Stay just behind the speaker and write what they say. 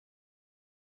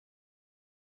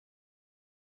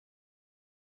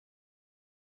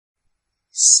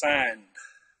Sand.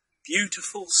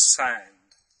 Beautiful sand.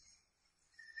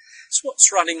 It's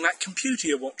what's running that computer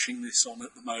you're watching this on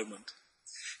at the moment.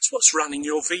 It's what's running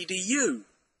your VDU.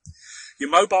 Your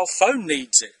mobile phone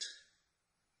needs it.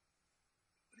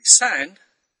 But it's sand.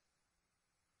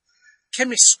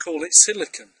 Chemists call it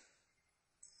silicon.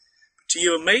 But to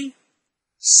you and me,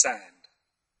 sand.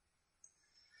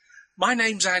 My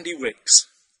name's Andy Wicks,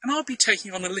 and I'll be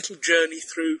taking on a little journey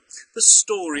through the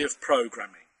story of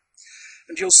programming.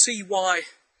 And you'll see why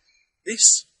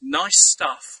this nice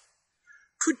stuff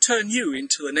could turn you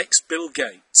into the next Bill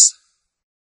Gates.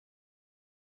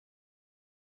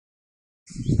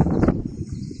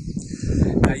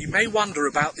 Now you may wonder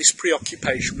about this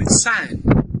preoccupation with sand.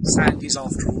 Sand is,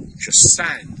 after all, just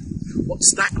sand.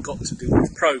 What's that got to do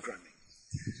with programming?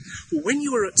 Well, when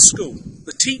you were at school,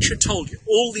 the teacher told you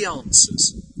all the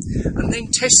answers and then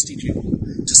tested you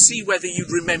to see whether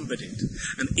you'd remembered it.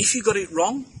 And if you got it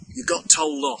wrong, you got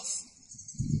told off.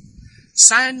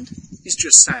 Sand is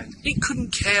just sand. It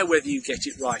couldn't care whether you get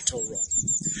it right or wrong.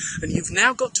 And you've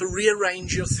now got to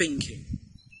rearrange your thinking.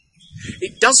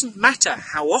 It doesn't matter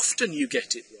how often you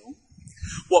get it wrong.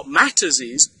 What matters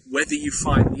is whether you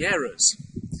find the errors.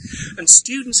 And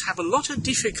students have a lot of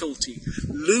difficulty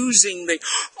losing the,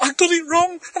 I got it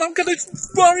wrong and I'm going to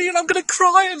worry and I'm going to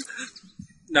cry. And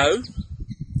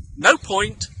no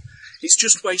point. It's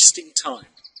just wasting time.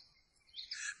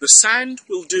 The sand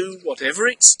will do whatever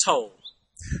it's told.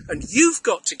 And you've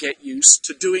got to get used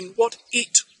to doing what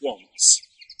it wants.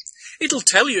 It'll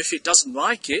tell you if it doesn't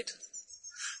like it,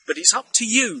 but it's up to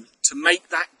you to make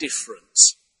that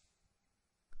difference.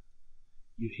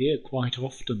 You hear quite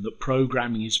often that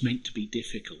programming is meant to be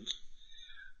difficult,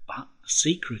 but the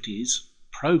secret is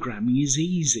programming is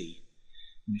easy.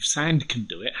 And if sand can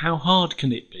do it, how hard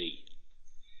can it be?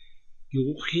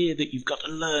 You'll hear that you've got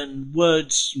to learn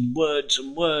words and words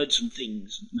and words and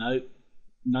things. No,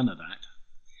 none of that.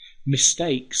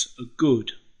 Mistakes are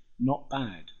good, not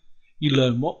bad. You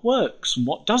learn what works and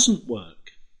what doesn't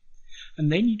work.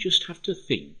 And then you just have to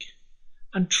think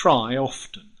and try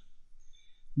often.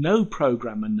 No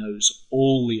programmer knows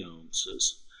all the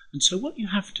answers, and so what you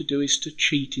have to do is to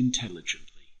cheat intelligently.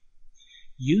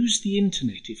 Use the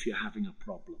internet if you're having a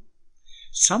problem.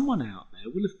 Someone out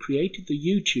there will have created the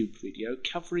YouTube video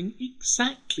covering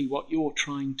exactly what you're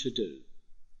trying to do.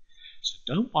 So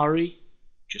don't worry,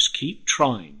 just keep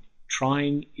trying.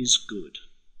 Trying is good.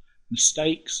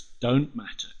 Mistakes don't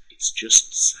matter, it's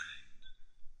just sand.